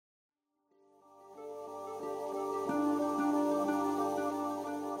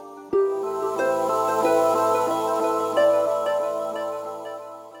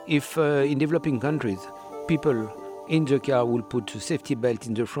If in developing countries, people in the car will put a safety belt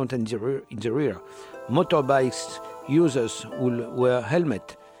in the front and in the rear, motorbikes users will wear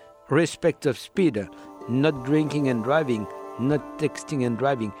helmet, respect of speed, not drinking and driving, not texting and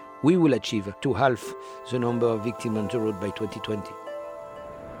driving, we will achieve to halve the number of victims on the road by 2020.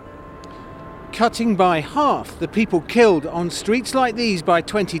 Cutting by half the people killed on streets like these by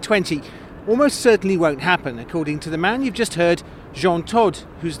 2020 almost certainly won't happen, according to the man you've just heard, Jean Todt,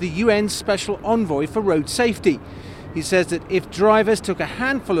 who's the UN Special Envoy for Road Safety. He says that if drivers took a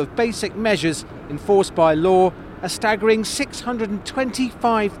handful of basic measures enforced by law, a staggering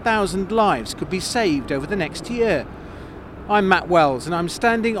 625,000 lives could be saved over the next year. I'm Matt Wells and I'm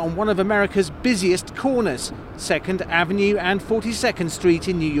standing on one of America's busiest corners, 2nd Avenue and 42nd Street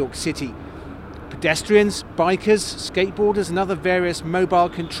in New York City. Pedestrians, bikers, skateboarders and other various mobile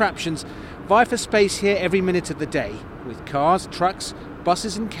contraptions vie for space here every minute of the day, with cars, trucks,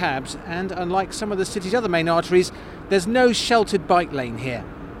 buses and cabs, and unlike some of the city's other main arteries, there's no sheltered bike lane here.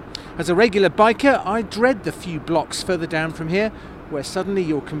 As a regular biker, I dread the few blocks further down from here, where suddenly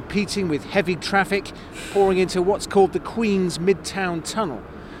you're competing with heavy traffic pouring into what's called the Queens Midtown Tunnel.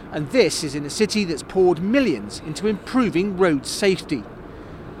 And this is in a city that's poured millions into improving road safety.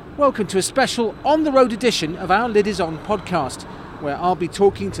 Welcome to a special on-the-road edition of our Lid Is On podcast, where I'll be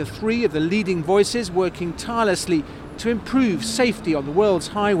talking to three of the leading voices working tirelessly to improve safety on the world's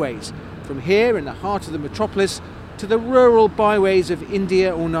highways, from here in the heart of the metropolis to the rural byways of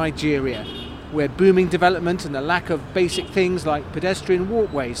India or Nigeria, where booming development and the lack of basic things like pedestrian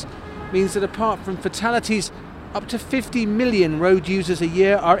walkways means that apart from fatalities, up to 50 million road users a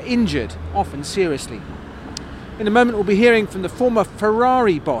year are injured, often seriously. In a moment we'll be hearing from the former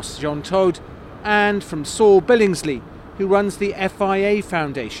Ferrari boss, Jean Todt, and from Saul Billingsley, who runs the FIA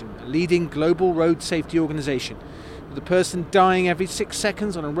Foundation, a leading global road safety organisation. With a person dying every 6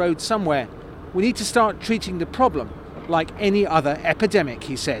 seconds on a road somewhere, we need to start treating the problem like any other epidemic,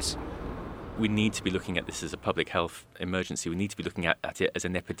 he says. We need to be looking at this as a public health emergency. We need to be looking at it as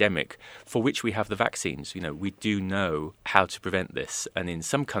an epidemic for which we have the vaccines. We do know how to prevent this. And in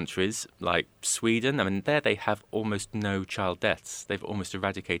some countries, like Sweden, there they have almost no child deaths. They've almost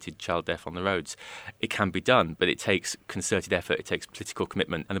eradicated child death on the roads. It can be done, but it takes concerted effort, it takes political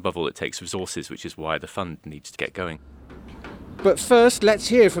commitment, and above all, it takes resources, which is why the fund needs to get going. But first, let's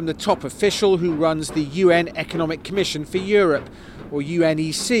hear from the top official who runs the UN Economic Commission for Europe, or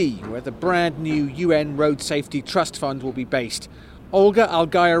UNEC, where the brand new UN Road Safety Trust Fund will be based. Olga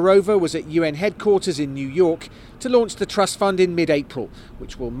Algayarova was at UN headquarters in New York to launch the trust fund in mid-April,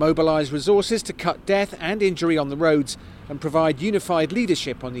 which will mobilise resources to cut death and injury on the roads and provide unified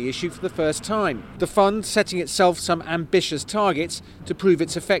leadership on the issue for the first time. The fund setting itself some ambitious targets to prove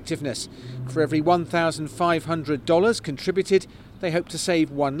its effectiveness. For every $1,500 contributed, they hope to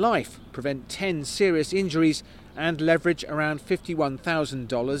save one life, prevent 10 serious injuries and leverage around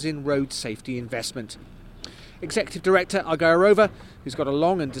 $51,000 in road safety investment. Executive Director Algayarova, who's got a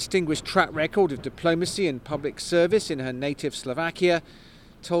long and distinguished track record of diplomacy and public service in her native Slovakia,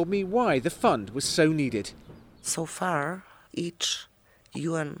 told me why the fund was so needed. So far, each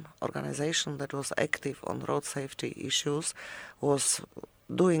UN organization that was active on road safety issues was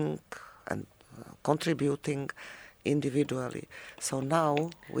doing and contributing individually. So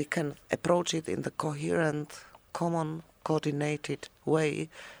now we can approach it in the coherent, common, coordinated way,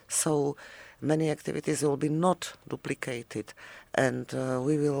 so many activities will be not duplicated, and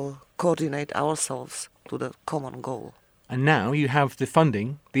we will coordinate ourselves to the common goal. And now you have the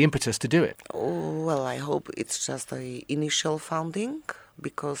funding, the impetus to do it. Oh, well, I hope it's just the initial funding,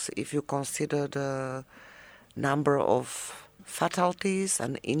 because if you consider the number of fatalities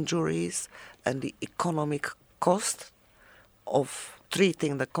and injuries and the economic cost of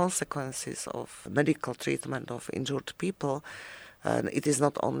treating the consequences of medical treatment of injured people, and it is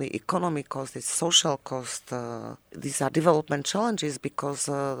not only economic cost, it's social cost. These are development challenges because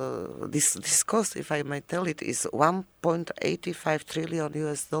this cost, if I may tell it, is $1.85 trillion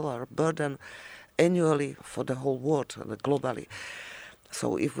burden annually for the whole world, globally.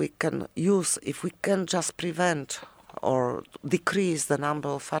 So if we can just prevent or decrease the number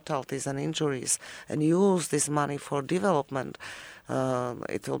of fatalities and injuries and use this money for development,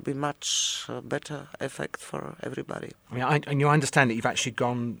 it will be much better effect for everybody. And you understand that you've actually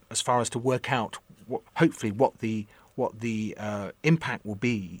gone as far as to work out hopefully what the impact will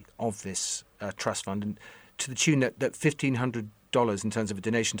be of this trust fund, and to the tune that $1,500 in terms of a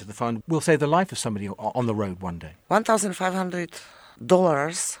donation to the fund will save the life of somebody on the road one day.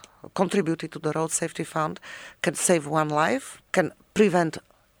 $1,500 contributed to the Road Safety Fund can save one life, can prevent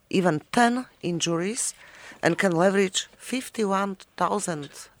even 10 injuries, and can leverage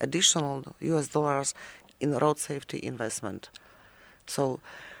 $51,000 additional US dollars in road safety investment. So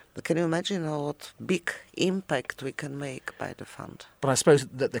can you imagine what big impact we can make by the fund? But I suppose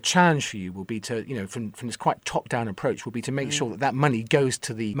that the challenge for you will be to, from this quite top-down approach, will be to make sure that money goes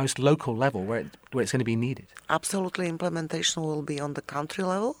to the most local level where it's going to be needed. Absolutely, implementation will be on the country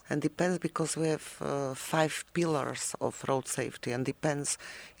level, and depends because we have 5 pillars of road safety, and depends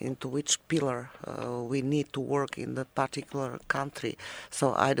into which pillar we need to work in the particular country.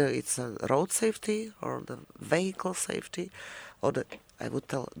 So either it's road safety or the vehicle safety, or I would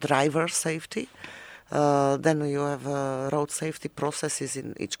tell driver safety. Then you have road safety processes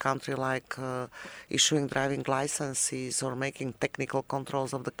in each country, like issuing driving licenses or making technical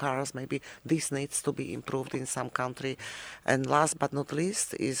controls of the cars. Maybe this needs to be improved in some country. And last but not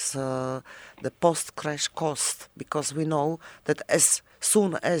least is the post-crash cost, because we know that as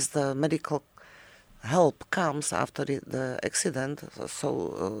soon as the medical help comes after the accident,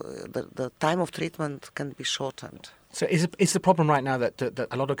 so the time of treatment can be shortened. So is the problem right now that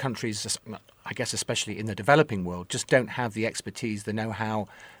a lot of countries, I guess especially in the developing world, just don't have the expertise, the know-how,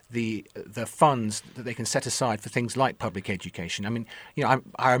 the funds that they can set aside for things like public education? I mean,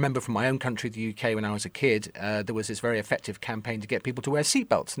 I remember from my own country, the UK, when I was a kid, there was this very effective campaign to get people to wear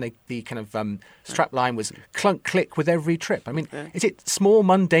seatbelts, and the kind of strap line was clunk click with every trip. I mean, is it small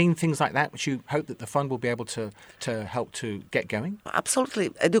mundane things like that which you hope that the fund will be able to help to get going?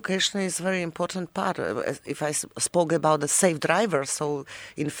 Absolutely, education is a very important part. If I spoke about the safe drivers, so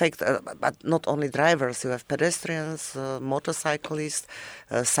in fact, but not only drivers, you have pedestrians, motorcyclists,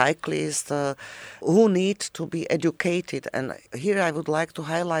 cyclists who need to be educated. And here I would like to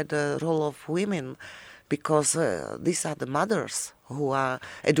highlight the role of women, because these are the mothers who are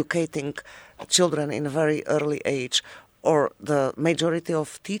educating children in a very early age, or the majority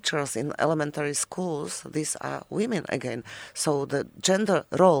of teachers in elementary schools, these are women again. So the gender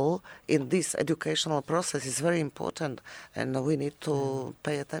role in this educational process is very important, and we need to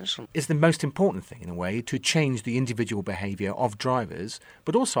pay attention. It's the most important thing, in a way, to change the individual behaviour of drivers,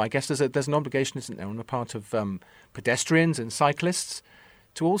 but also I guess there's an obligation, isn't there, on the part of pedestrians and cyclists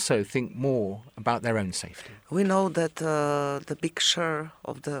to also think more about their own safety. We know that the big share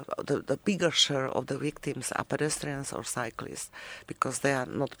of the bigger share of the victims are pedestrians or cyclists, because they are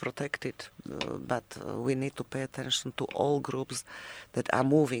not protected. But we need to pay attention to all groups that are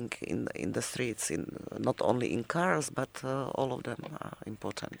moving in the streets, not only in cars, but all of them are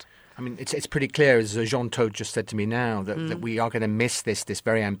important. I mean, it's pretty clear, as Jean Todt just said to me now, that we are going to miss this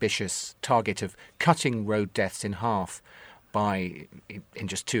very ambitious target of cutting road deaths in half in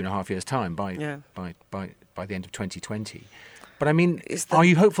just 2.5 years' time, by the end of 2020. But I mean, are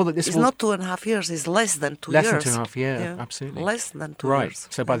you hopeful that this will... It's not 2.5 years, it's less than 2 years. Less than 2.5 years, absolutely. Less than 2 right. years.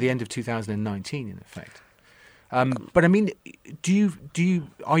 So by the end of 2019, in effect. But I mean,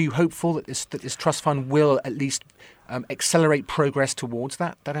 are you hopeful that this trust fund will at least accelerate progress towards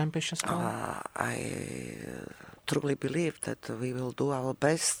that ambitious goal? I truly believe that we will do our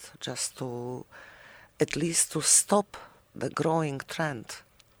best just to at least to stop the growing trend,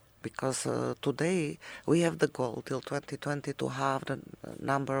 because today we have the goal till 2020 to have the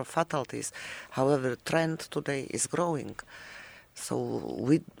number of fatalities. However, the trend today is growing, so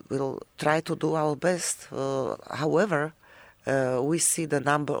we will try to do our best. However, we see the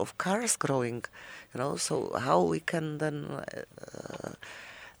number of cars growing, so how we can then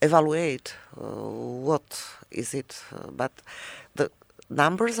evaluate what is it, but the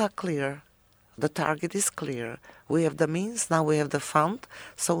numbers are clear. The target is clear. We have the means, now we have the fund,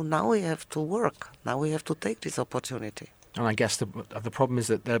 so now we have to work. Now we have to take this opportunity. And I guess the problem is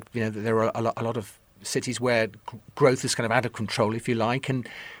that there are a lot of cities where growth is kind of out of control, if you like, and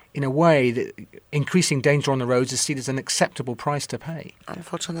in a way, that increasing danger on the roads is seen as an acceptable price to pay.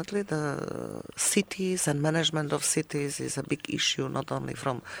 Unfortunately, the cities and management of cities is a big issue, not only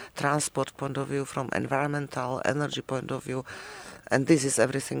from transport point of view, from environmental, energy point of view, and this is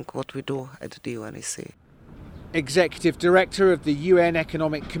everything what we do at the UNEC. Executive Director of the UN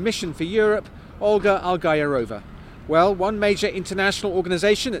Economic Commission for Europe, Olga Algayarova. Well, one major international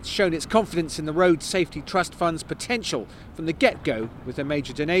organisation that's shown its confidence in the Road Safety Trust Fund's potential from the get-go with a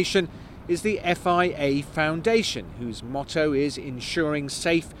major donation is the FIA Foundation, whose motto is ensuring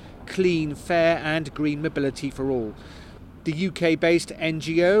safe, clean, fair and green mobility for all. The UK-based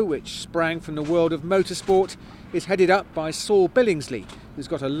NGO, which sprang from the world of motorsport, is headed up by Saul Billingsley, who's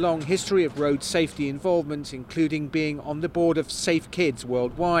got a long history of road safety involvement, including being on the board of Safe Kids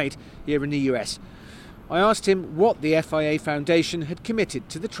Worldwide here in the US. I asked him what the FIA Foundation had committed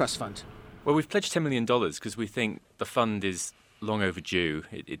to the trust fund. Well, we've pledged $10 million because we think the fund is long overdue.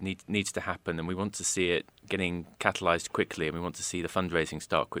 It needs to happen, and we want to see it getting catalysed quickly, and we want to see the fundraising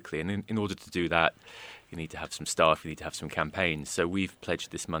start quickly. And in order to do that, you need to have some staff, you need to have some campaigns. So we've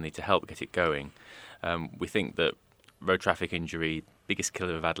pledged this money to help get it going. We think that road traffic injury, biggest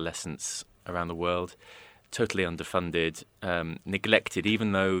killer of adolescents around the world, totally underfunded, neglected,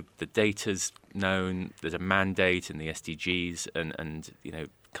 even though the data's known, there's a mandate in the SDGs, and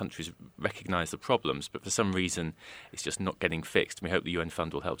countries recognise the problems, but for some reason it's just not getting fixed. We hope the UN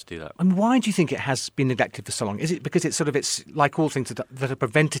Fund will help to do that. And why do you think it has been neglected for so long? Is it because it's like all things that are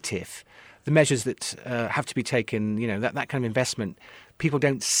preventative, the measures that have to be taken, that kind of investment, people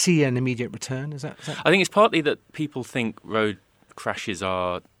don't see an immediate return? Is that? I think it's partly that people think road crashes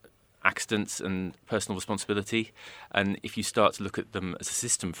are accidents and personal responsibility, and if you start to look at them as a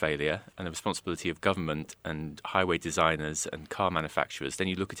system failure and the responsibility of government and highway designers and car manufacturers, then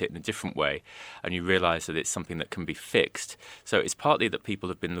you look at it in a different way and you realise that it's something that can be fixed. So it's partly that people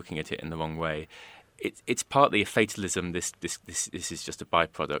have been looking at it in the wrong way. It's partly a fatalism. This is just a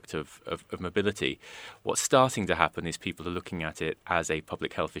byproduct of mobility. What's starting to happen is people are looking at it as a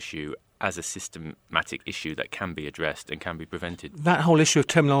public health issue, as a systematic issue that can be addressed and can be prevented. That whole issue of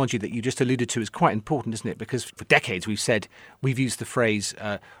terminology that you just alluded to is quite important, isn't it? Because for decades we've used the phrase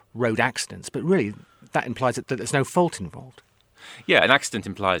road accidents, but really that implies that there's no fault involved. Yeah, an accident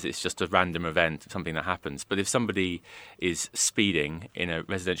implies it's just a random event, something that happens. But if somebody is speeding in a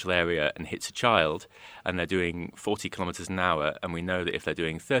residential area and hits a child and they're doing 40 kilometres an hour, and we know that if they're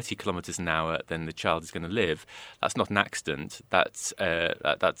doing 30 kilometres an hour, then the child is going to live, that's not an accident. That's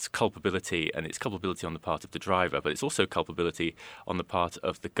culpability, and it's culpability on the part of the driver, but it's also culpability on the part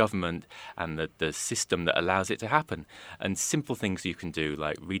of the government and the system that allows it to happen. And simple things you can do,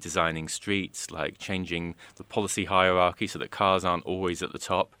 like redesigning streets, like changing the policy hierarchy so that cars aren't always at the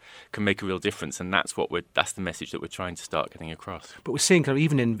top, can make a real difference, and that's the message that we're trying to start getting across. But we're seeing kind of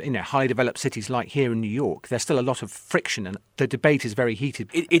even in highly developed cities like here in New York, there's still a lot of friction, and the debate is very heated.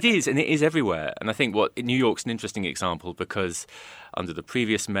 It is, and it is everywhere. And I think New York's an interesting example because under the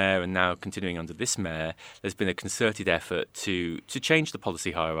previous mayor and now continuing under this mayor, there's been a concerted effort to change the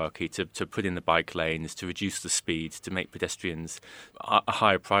policy hierarchy, to put in the bike lanes, to reduce the speed, to make pedestrians a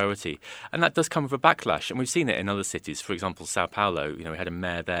higher priority. And that does come with a backlash, and we've seen it in other cities. For example, Sao Paulo, we had a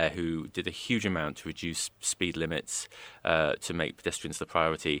mayor there who did a huge amount to reduce speed limits, to make pedestrians the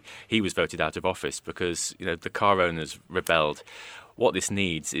priority. He was voted out of office because the car owners rebelled. What this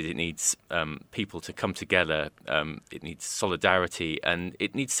needs is people to come together, it needs solidarity, and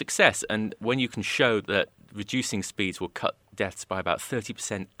it needs success. And when you can show that reducing speeds will cut deaths by about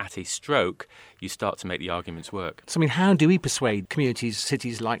 30% at a stroke, you start to make the arguments work. So, how do we persuade communities,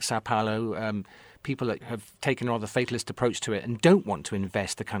 cities like Sao Paulo, people that have taken a rather fatalist approach to it and don't want to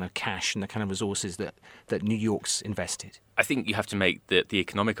invest the kind of cash and the kind of resources that New York's invested? I think you have to make the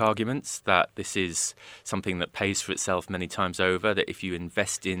economic arguments that this is something that pays for itself many times over, that if you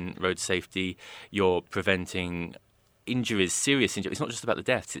invest in road safety, you're preventing injuries, serious injuries. It's not just about the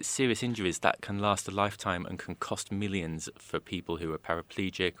deaths, it's serious injuries that can last a lifetime and can cost millions for people who are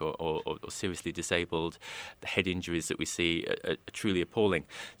paraplegic or seriously disabled. The head injuries that we see are truly appalling.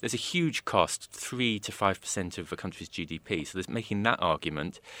 There's a huge cost, 3 to 5% of a country's GDP. So there's making that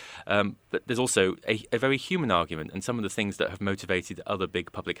argument. But there's also a very human argument, and some of the things that have motivated other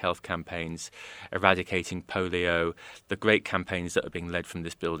big public health campaigns, eradicating polio, the great campaigns that are being led from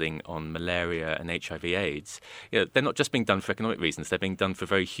this building on malaria and HIV/AIDS, they're not just being done for economic reasons, they're being done for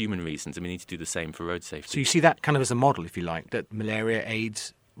very human reasons, and we need to do the same for road safety. So you see that kind of as a model, if you like, that malaria,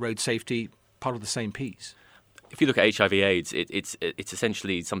 AIDS, road safety, part of the same piece? If you look at HIV/AIDS, it's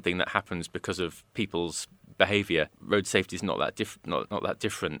essentially something that happens because of people's behaviour. Road safety is not that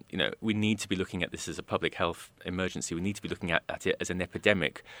different. We need to be looking at this as a public health emergency. We need to be looking at it as an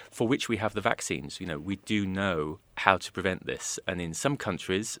epidemic for which we have the vaccines. We do know how to prevent this, and in some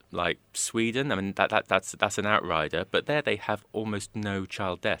countries like Sweden, I mean that's an outrider, but there they have almost no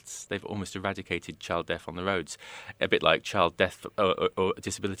child deaths. They've almost eradicated child death on the roads, a bit like child death or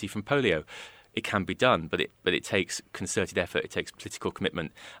disability from polio. It can be done, but it takes concerted effort, it takes political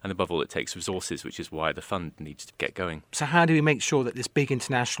commitment, and above all, it takes resources, which is why the fund needs to get going. So how do we make sure that this big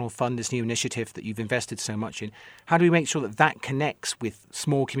international fund, this new initiative that you've invested so much in, how do we make sure that that connects with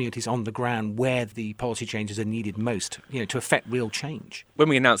small communities on the ground where the policy changes are needed most, to affect real change? When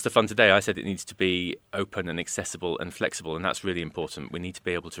we announced the fund today, I said it needs to be open and accessible and flexible, and that's really important. We need to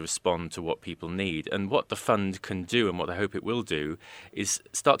be able to respond to what people need. And what the fund can do, and what I hope it will do, is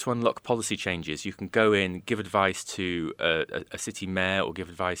start to unlock policy changes. You can go in, give advice to a city mayor or give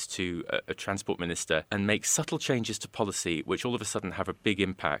advice to a transport minister and make subtle changes to policy which all of a sudden have a big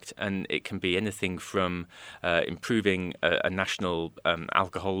impact. And it can be anything from improving a national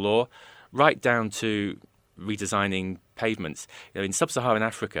alcohol law right down to redesigning pavements. In sub-Saharan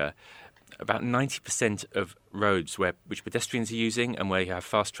Africa, about 90% of roads which pedestrians are using and where you have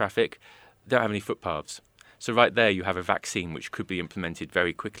fast traffic don't have any footpaths. So right there you have a vaccine which could be implemented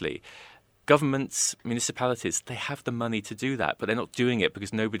very quickly. Governments, municipalities, they have the money to do that, but they're not doing it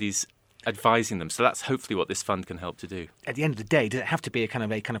because nobody's advising them. So that's hopefully what this fund can help to do. At the end of the day, does it have to be a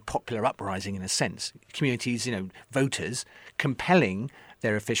kind of popular uprising in a sense? Communities, voters compelling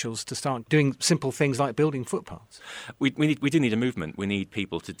their officials to start doing simple things like building footpaths? We do need a movement. We need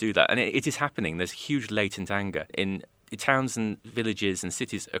people to do that. And it is happening. There's huge latent anger. In towns and villages and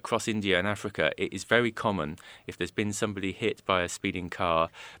cities across India and Africa, it is very common, if there's been somebody hit by a speeding car,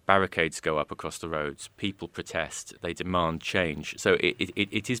 barricades go up across the roads, people protest, they demand change. So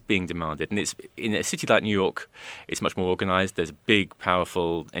it is being demanded. And it's in a city like New York, it's much more organised. There's big,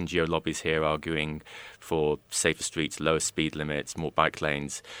 powerful NGO lobbies here arguing for safer streets, lower speed limits, more bike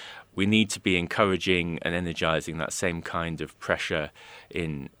lanes. We need to be encouraging and energising that same kind of pressure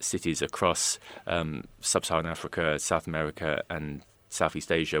in cities across sub-Saharan Africa, South America and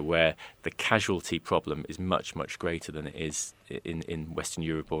Southeast Asia, where the casualty problem is much, much greater than it is in Western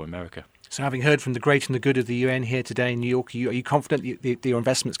Europe or America. So having heard from the great and the good of the UN here today in New York, are you confident that your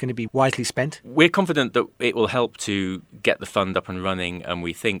investment is going to be wisely spent? We're confident that it will help to get the fund up and running, and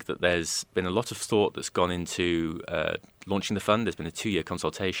we think that there's been a lot of thought that's gone into launching the fund. There's been a 2-year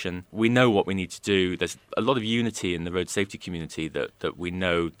consultation. We know what we need to do. There's a lot of unity in the road safety community that we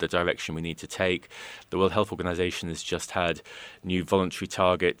know the direction we need to take. The World Health Organization has just had new voluntary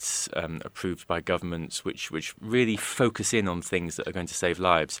targets approved by governments which really focus in on things that are going to save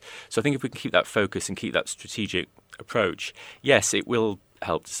lives. So I think if we can keep that focus and keep that strategic approach, yes, it will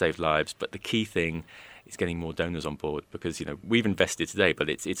help to save lives, but the key thing is getting more donors on board, because we've invested today, but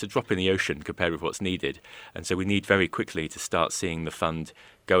it's a drop in the ocean compared with what's needed, and so we need very quickly to start seeing the fund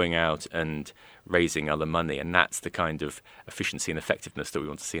going out and raising other money, and that's the kind of efficiency and effectiveness that we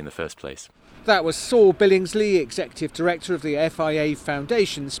want to see in the first place. That was Saul Billingsley, Executive Director of the FIA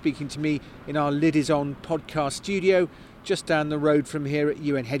Foundation, speaking to me in our Lid Is On podcast studio just down the road from here at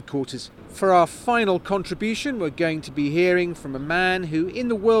UN headquarters. For our final contribution, we're going to be hearing from a man who, in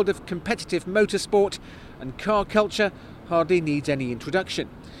the world of competitive motorsport and car culture, hardly needs any introduction.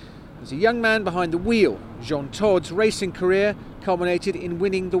 As a young man behind the wheel, Jean Todt's racing career culminated in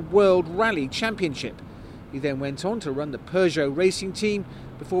winning the World Rally Championship. He then went on to run the Peugeot racing team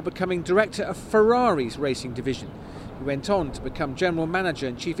before becoming director of Ferrari's racing division. He went on to become general manager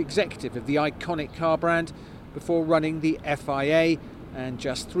and chief executive of the iconic car brand before running the FIA, and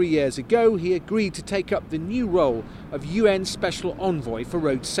just 3 years ago he agreed to take up the new role of UN Special Envoy for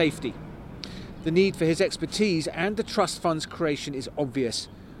Road Safety. The need for his expertise and the Trust Fund's creation is obvious.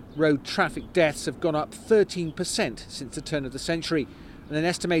 Road traffic deaths have gone up 13% since the turn of the century, and an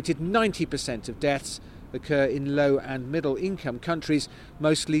estimated 90% of deaths occur in low and middle income countries,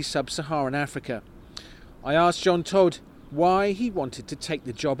 mostly sub-Saharan Africa. I asked Jean Todt why he wanted to take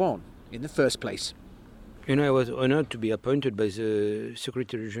the job on in the first place. I was honored to be appointed by the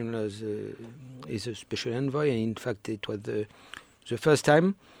Secretary General as a special envoy, and in fact it was the first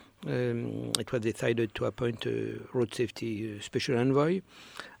time it was decided to appoint a road safety special envoy.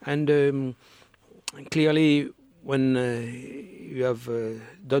 And clearly, when you have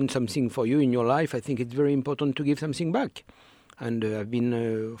done something for you in your life, I think it's very important to give something back. And I've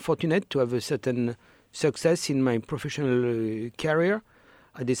been fortunate to have a certain success in my professional career.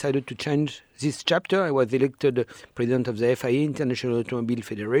 I decided to change this chapter. I was elected president of the FIA, International Automobile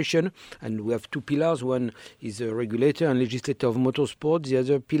Federation, and we have two pillars. One is a regulator and legislator of motorsport. The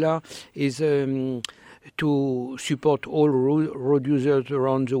other pillar is to support all road users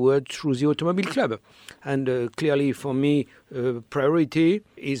around the world through the Automobile Club. And clearly for me, priority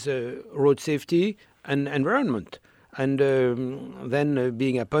is road safety and environment. And then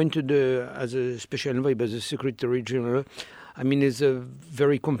being appointed as a special envoy by the Secretary General, is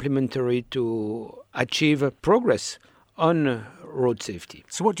very complementary to achieve progress on road safety.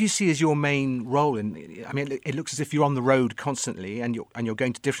 So what do you see as your main role in? It looks as if you're on the road constantly and you're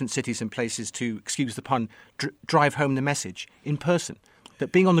going to different cities and places to, excuse the pun, drive home the message in person.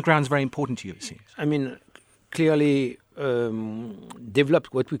 That being on the ground is very important to you, it seems. Clearly,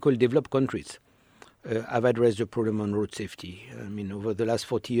 what we call developed countries have addressed the problem on road safety. Over the last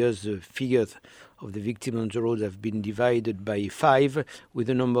 40 years, the figures of the victims on the road have been divided by 5, with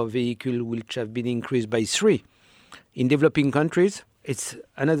the number of vehicles which have been increased by 3. In developing countries, it's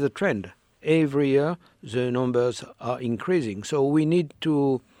another trend. Every year, the numbers are increasing. So we need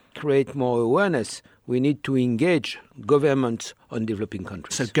to create more awareness, we need to engage governments on developing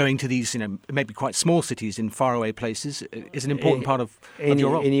countries. So going to these, maybe quite small cities in faraway places is an important part of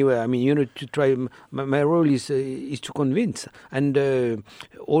your role. Anyway, I mean, to try. My role is to convince, and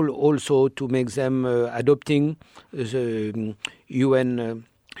also to make them adopting the UN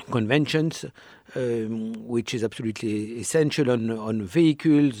conventions, which is absolutely essential on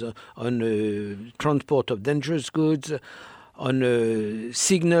vehicles, on transport of dangerous goods, on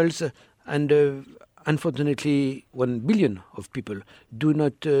signals, and unfortunately 1 billion of people do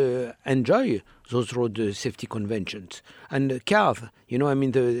not enjoy those road safety conventions. And cars,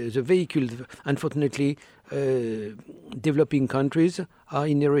 the vehicles, unfortunately, developing countries are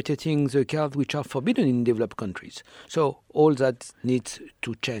inheriting the cars which are forbidden in developed countries. So all that needs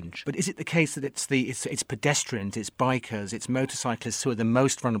to change. But is it the case that it's pedestrians, it's bikers, it's motorcyclists who are the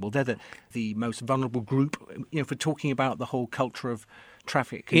most vulnerable? They're the most vulnerable group, for talking about the whole culture of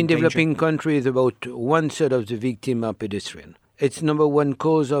traffic. In developing countries, about 1/3 of the victims are pedestrian. It's number one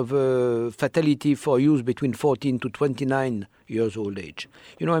cause of fatality for youth between 14 to 29 years old age.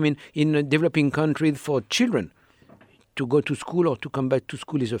 In developing countries, for children to go to school or to come back to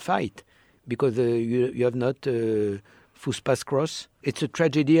school is a fight because you have not footpath cross. It's a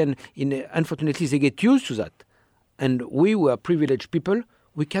tragedy, and unfortunately they get used to that. And we who are privileged people,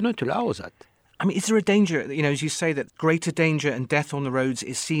 we cannot allow that. I mean, is there a danger, as you say, that greater danger and death on the roads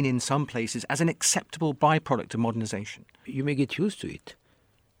is seen in some places as an acceptable byproduct of modernisation? You may get used to it.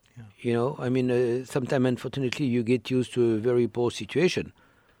 Yeah. Sometimes, unfortunately, you get used to a very poor situation.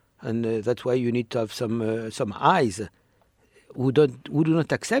 And that's why you need to have some eyes who do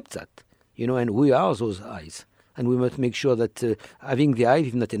not accept that. And we are those eyes. And we must make sure that having the eyes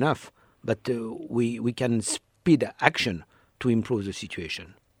is not enough, but we can speed action to improve the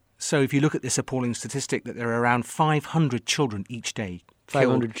situation. So if you look at this appalling statistic that there are around 500 children each day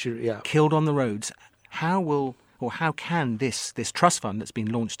killed on the roads, how can this trust fund that's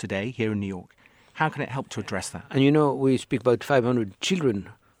been launched today here in New York, how can it help to address that? And we speak about 500 children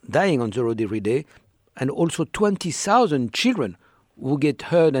dying on the road every day, and also 20,000 children who get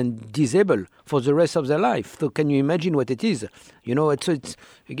hurt and disabled for the rest of their life. So can you imagine what it is?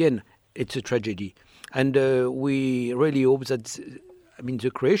 It's a tragedy. And we really hope that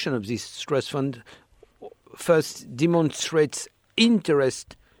the creation of this trust fund first demonstrates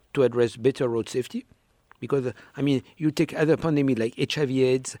interest to address better road safety. Because, you take other pandemics like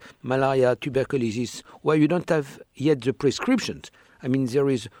HIV/AIDS, malaria, tuberculosis, where you don't have yet the prescriptions. There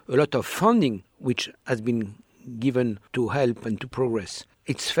is a lot of funding which has been given to help and to progress.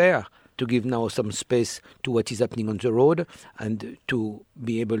 It's fair to give now some space to what is happening on the road and to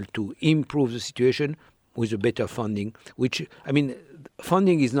be able to improve the situation with a better funding, which,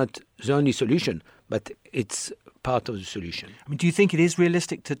 funding is not the only solution, but it's part of the solution. Do you think it is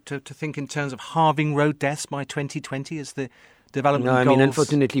realistic to think in terms of halving road deaths by 2020 as the development goals? No,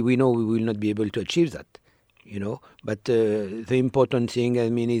 unfortunately, we know we will not be able to achieve that, But the important thing,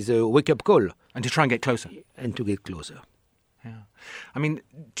 is a wake-up call. And to try and get closer. And to get closer. Yeah.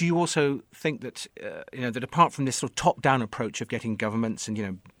 Do you also think that, that apart from this sort of top-down approach of getting governments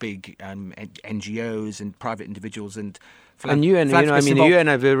and, big NGOs and private individuals and UN, UN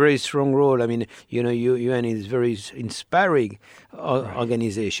have a very strong role. UN is very inspiring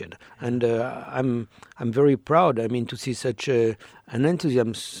organization, and I'm very proud. To see such an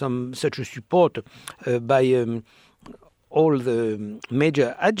enthusiasm, such a support by all the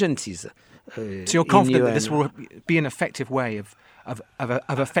major agencies. So you're confident that this will be an effective way of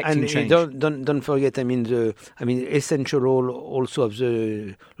affecting change. And don't forget, essential role also of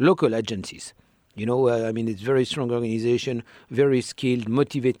the local agencies. It's very strong organization, very skilled,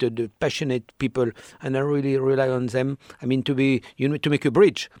 motivated, passionate people, and I really rely on them. To be, to make a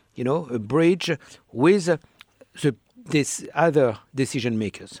bridge, a bridge with this other decision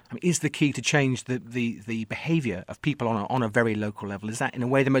makers. Is the key to change the behaviour of people on a very local level? Is that in a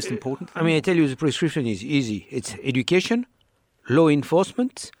way the most important thing? I tell you, the prescription is easy. It's education, law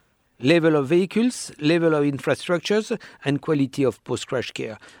enforcement, level of vehicles, level of infrastructures, and quality of post-crash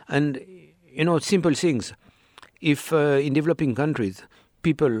care. And simple things. If in developing countries,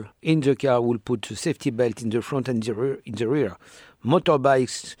 people in the car will put a safety belt in the front and in the rear,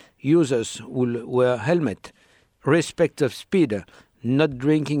 motorbikes users will wear helmet, respect of speed, not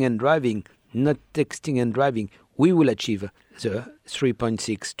drinking and driving, not texting and driving, we will achieve the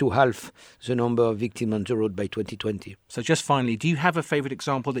 3.6 to halve the number of victims on the road by 2020. So just finally, do you have a favourite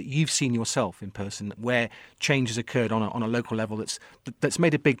example that you've seen yourself in person where change has occurred on a local level that's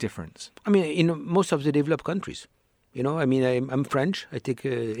made a big difference? In most of the developed countries. I'm French. I take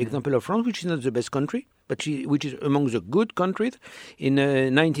example of France, which is not the best country, which is among the good countries. In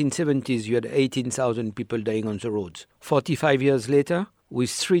 1970s, you had 18,000 people dying on the roads. 45 years later, with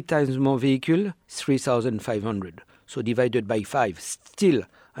 3 times more vehicles, 3,500. So divided by 5. Still,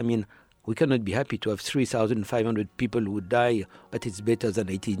 we cannot be happy to have 3,500 people who die, but it's better than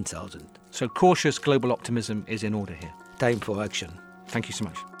 18,000. So cautious global optimism is in order here. Time for action. Thank you so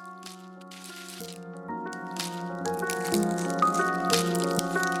much.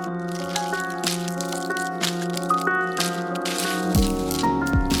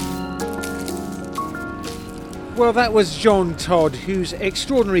 Well, that was Jean Todt, whose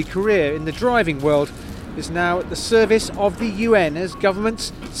extraordinary career in the driving world is now at the service of the UN as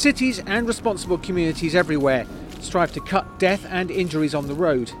governments, cities and responsible communities everywhere strive to cut death and injuries on the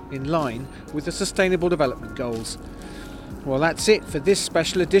road in line with the Sustainable Development Goals. Well, that's it for this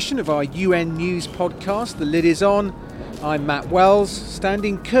special edition of our UN News podcast. The lid is on. I'm Matt Wells,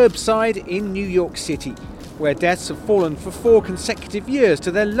 standing curbside in New York City, where deaths have fallen for 4 consecutive years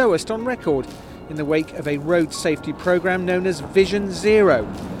to their lowest on record in the wake of a road safety programme known as Vision Zero.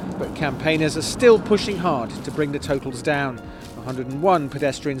 But campaigners are still pushing hard to bring the totals down. 101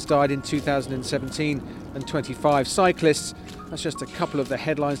 pedestrians died in 2017 and 25 cyclists. That's just a couple of the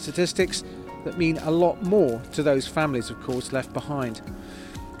headline statistics that mean a lot more to those families, of course, left behind.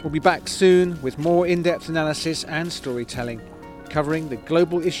 We'll be back soon with more in-depth analysis and storytelling, covering the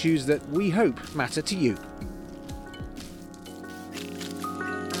global issues that we hope matter to you.